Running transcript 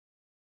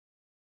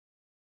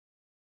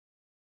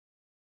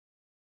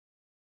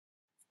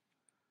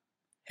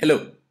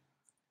Hello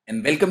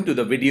and welcome to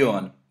the video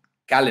on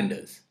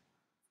calendars.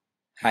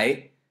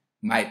 Hi,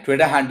 my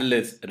Twitter handle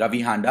is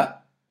Ravi Handa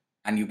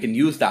and you can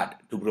use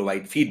that to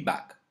provide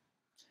feedback.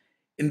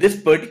 In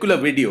this particular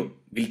video,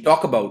 we'll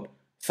talk about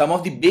some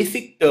of the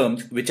basic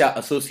terms which are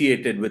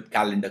associated with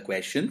calendar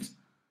questions.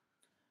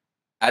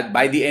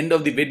 By the end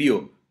of the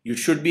video, you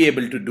should be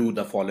able to do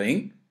the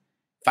following.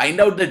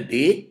 Find out the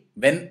day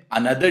when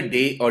another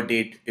day or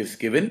date is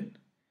given.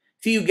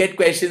 See, you get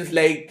questions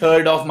like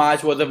 3rd of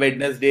March was a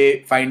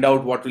Wednesday, find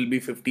out what will be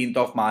 15th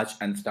of March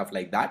and stuff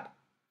like that.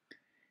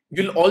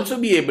 You'll also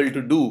be able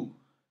to do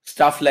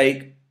stuff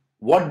like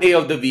what day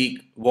of the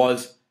week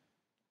was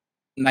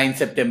 9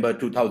 September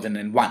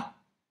 2001.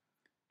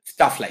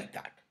 Stuff like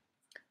that.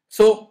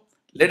 So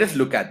let us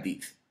look at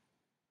these.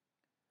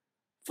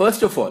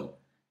 First of all,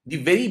 the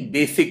very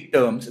basic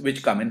terms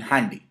which come in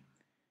handy.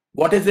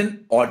 What is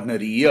an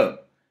ordinary year?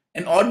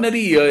 An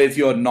ordinary year is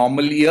your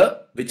normal year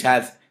which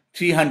has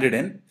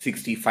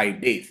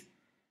 365 days.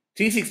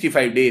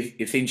 365 days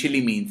essentially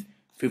means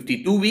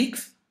 52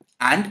 weeks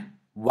and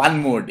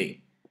one more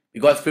day,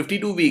 because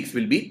 52 weeks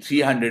will be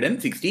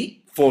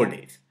 364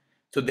 days.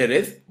 So there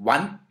is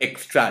one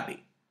extra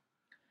day.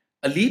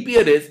 A leap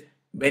year is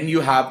when you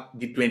have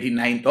the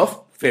 29th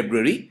of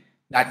February.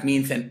 That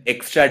means an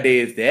extra day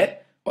is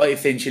there, or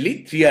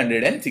essentially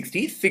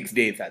 366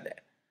 days are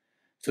there.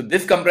 So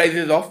this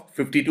comprises of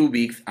 52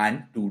 weeks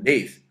and 2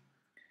 days.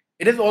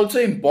 It is also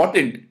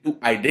important to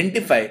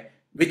identify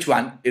which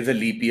one is a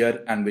leap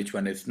year and which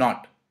one is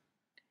not.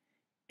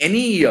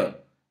 Any year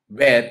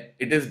where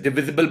it is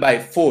divisible by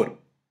 4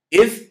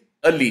 is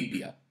a leap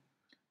year.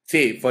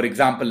 Say, for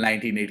example,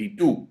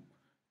 1982.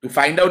 To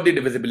find out the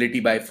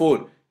divisibility by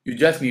 4, you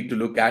just need to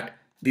look at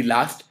the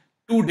last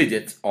 2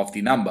 digits of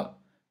the number.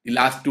 The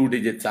last 2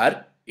 digits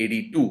are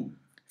 82.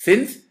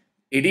 Since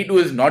 82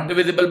 is not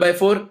divisible by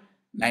 4,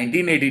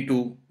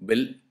 1982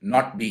 will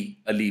not be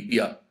a leap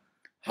year.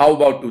 How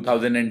about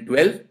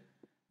 2012?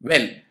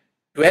 Well,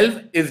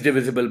 12 is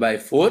divisible by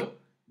 4.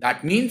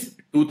 That means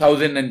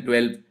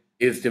 2012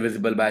 is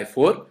divisible by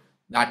 4.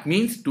 That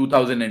means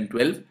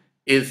 2012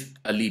 is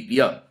a leap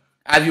year.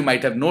 As you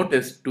might have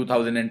noticed,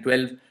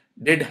 2012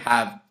 did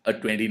have a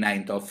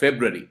 29th of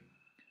February.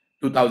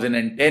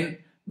 2010,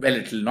 well,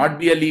 it will not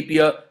be a leap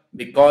year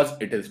because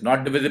it is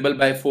not divisible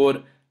by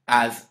 4,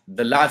 as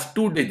the last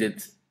 2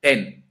 digits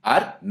 10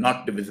 are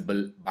not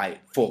divisible by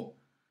 4.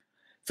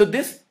 So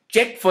this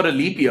check for a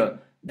leap year,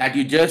 that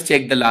you just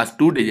check the last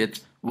 2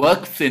 digits,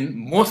 works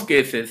in most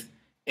cases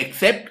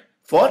except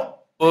for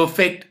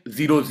perfect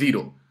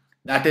 00.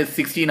 That is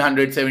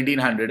 1600,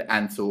 1700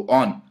 and so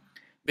on,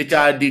 which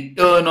are the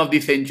turn of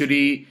the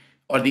century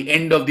or the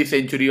end of the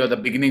century or the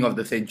beginning of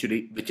the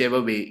century,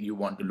 whichever way you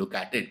want to look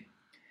at it.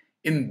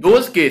 In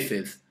those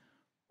cases,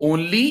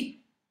 only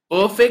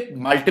perfect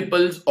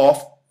multiples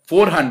of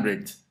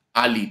 400s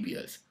are leap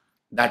years.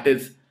 That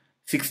is,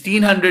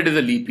 1600 is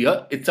a leap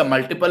year. It's a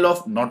multiple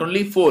of not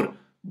only 4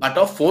 but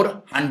of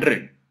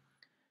 400.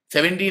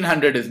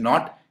 1700 is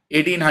not,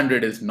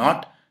 1800 is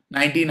not,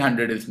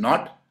 1900 is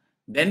not.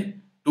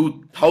 Then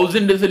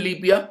 2000 is a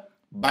leap year,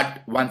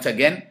 but once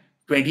again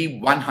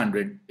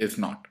 2100 is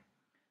not.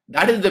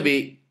 That is the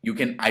way you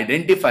can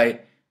identify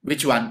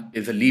which one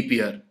is a leap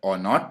year or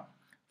not.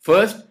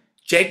 First,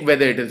 check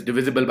whether it is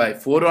divisible by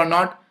 4 or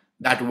not.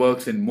 That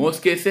works in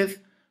most cases.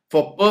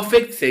 For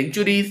perfect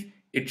centuries,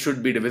 it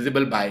should be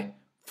divisible by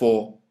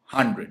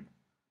 400.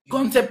 The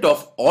concept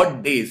of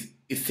odd days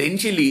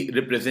essentially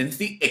represents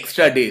the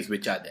extra days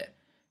which are there.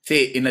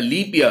 Say in a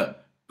leap year,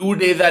 2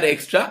 days are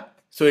extra,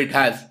 so it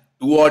has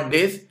 2 odd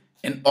days.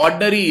 An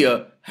ordinary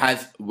year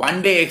has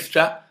 1 day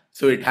extra,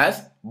 so it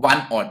has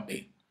 1 odd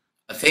day.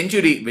 A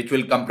century, which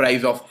will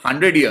comprise of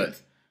 100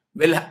 years,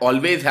 will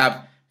always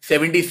have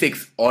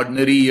 76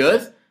 ordinary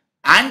years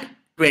and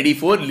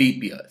 24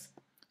 leap years.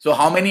 So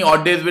how many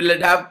odd days will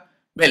it have?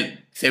 Well,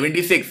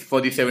 76 for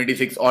the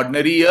 76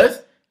 ordinary years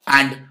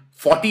and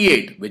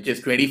 48, which is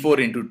 24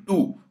 into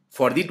 2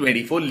 for the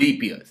 24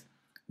 leap years.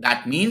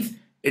 That means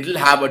it will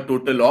have a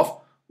total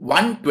of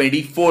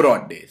 124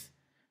 odd days.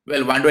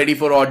 Well,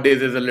 124 odd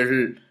days is a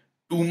little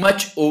too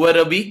much over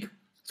a week.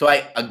 So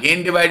I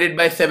again divide it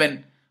by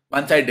 7.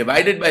 Once I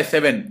divide it by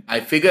 7, I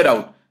figure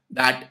out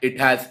that it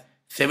has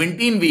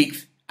 17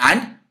 weeks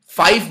and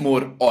 5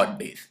 more odd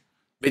days,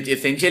 which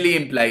essentially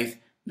implies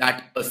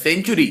that a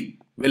century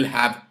will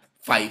have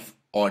 5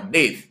 odd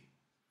days.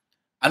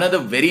 Another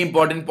very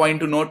important point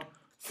to note,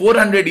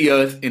 400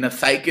 years in a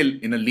cycle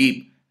in a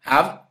leap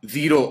have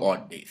 0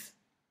 odd days.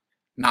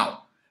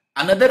 Now,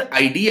 another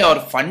idea or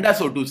funda,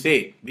 so to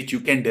say, which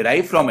you can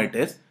derive from it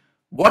is,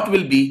 what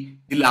will be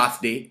the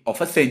last day of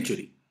a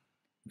century?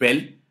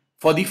 Well,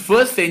 for the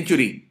first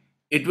century,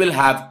 it will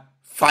have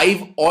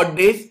 5 odd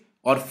days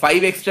or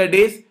 5 extra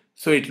days,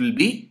 so it will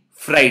be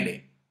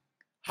Friday.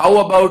 How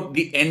about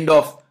the end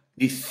of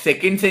the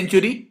second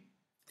century?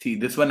 See,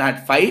 this one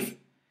had 5.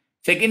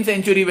 Second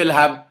century will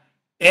have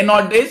 10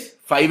 odd days,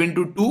 5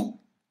 into 2,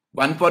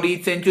 1 for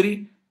each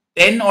century.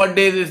 10 odd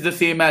days is the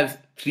same as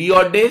 3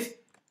 odd days,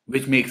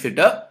 which makes it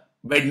a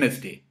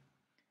Wednesday.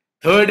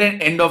 Third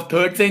and end of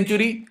third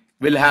century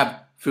will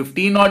have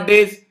 15 odd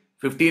days.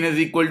 15 is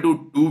equal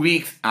to 2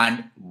 weeks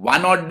and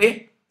 1 odd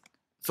day.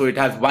 So it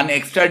has 1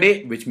 extra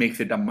day, which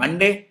makes it a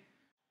Monday.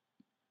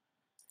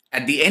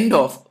 At the end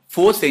of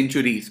 4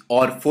 centuries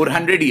or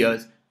 400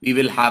 years, we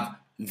will have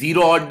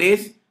 0 odd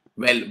days.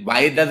 Well,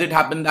 why does it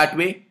happen that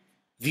way?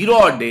 0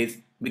 odd days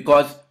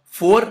because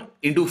 4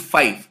 into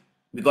 5,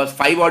 because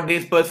 5 odd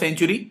days per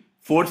century,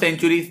 4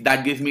 centuries,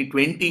 that gives me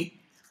 20,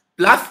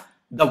 plus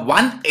the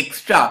 1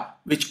 extra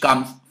which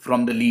comes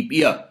from the leap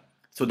year.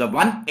 So the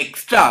 1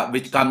 extra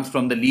which comes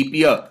from the leap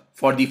year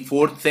for the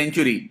 4th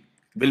century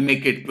will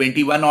make it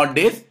 21 odd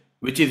days,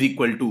 which is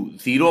equal to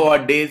 0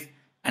 odd days,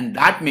 and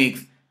that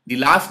makes the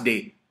last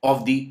day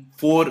of the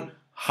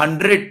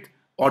 400th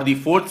or the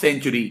 4th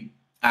century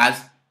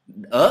as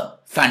a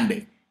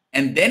Sunday.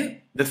 And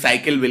then the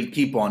cycle will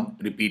keep on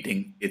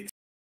repeating itself.